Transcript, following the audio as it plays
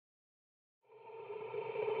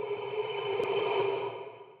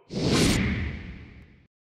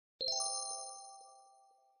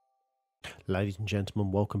Ladies and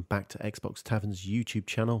gentlemen, welcome back to Xbox Tavern's YouTube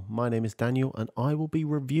channel. My name is Daniel and I will be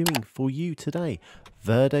reviewing for you today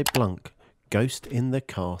Vera Blanc, Ghost in the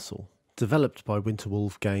Castle. Developed by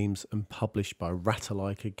Winterwolf Games and published by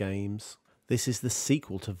Ratalaika Games, this is the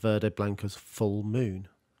sequel to Vera Blanc's Full Moon.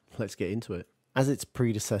 Let's get into it. As its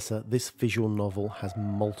predecessor, this visual novel has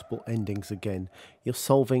multiple endings again. You're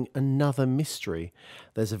solving another mystery.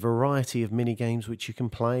 There's a variety of mini-games which you can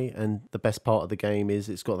play, and the best part of the game is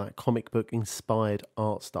it's got that comic book inspired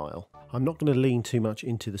art style. I'm not going to lean too much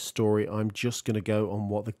into the story, I'm just going to go on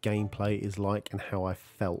what the gameplay is like and how I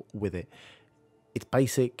felt with it. It's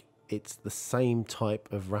basic, it's the same type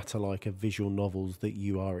of Ratalaika visual novels that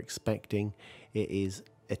you are expecting. It is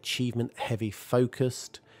achievement heavy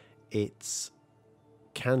focused, it's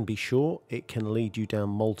can be short, it can lead you down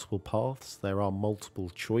multiple paths, there are multiple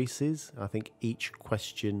choices. I think each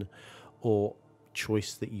question or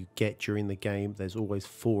choice that you get during the game, there's always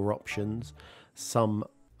 4 options. Some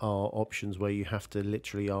are options where you have to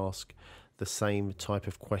literally ask the same type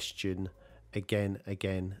of question again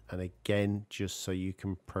and again, just so you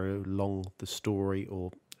can prolong the story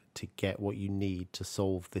or to get what you need to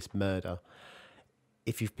solve this murder.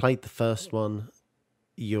 If you've played the first one,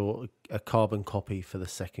 you're a carbon copy for the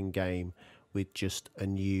second game with just a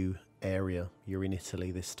new area. You're in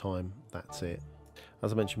Italy this time, that's it.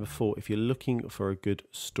 As I mentioned before, if you're looking for a good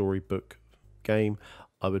storybook game,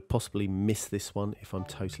 I would possibly miss this one if I'm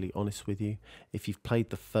totally honest with you. If you've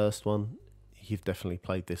played the first one, you've definitely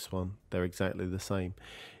played this one. They're exactly the same.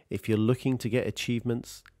 If you're looking to get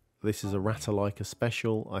achievements, this is a Ratalaika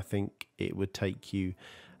special. I think it would take you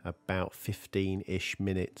about 15-ish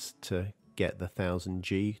minutes to get the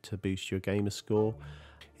 1000G to boost your gamer score.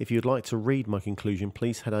 If you'd like to read my conclusion,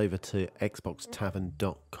 please head over to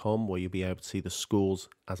xboxtavern.com where you'll be able to see the scores,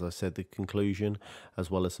 as I said, the conclusion, as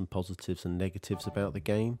well as some positives and negatives about the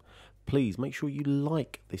game. Please make sure you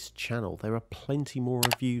like this channel. There are plenty more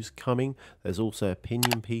reviews coming. There's also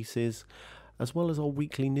opinion pieces, as well as our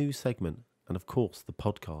weekly news segment, and of course the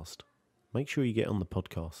podcast. Make sure you get on the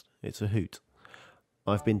podcast. It's a hoot.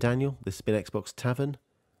 I've been Daniel. This has been Xbox Tavern.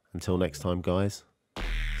 Until next time, guys,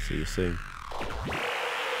 see you soon.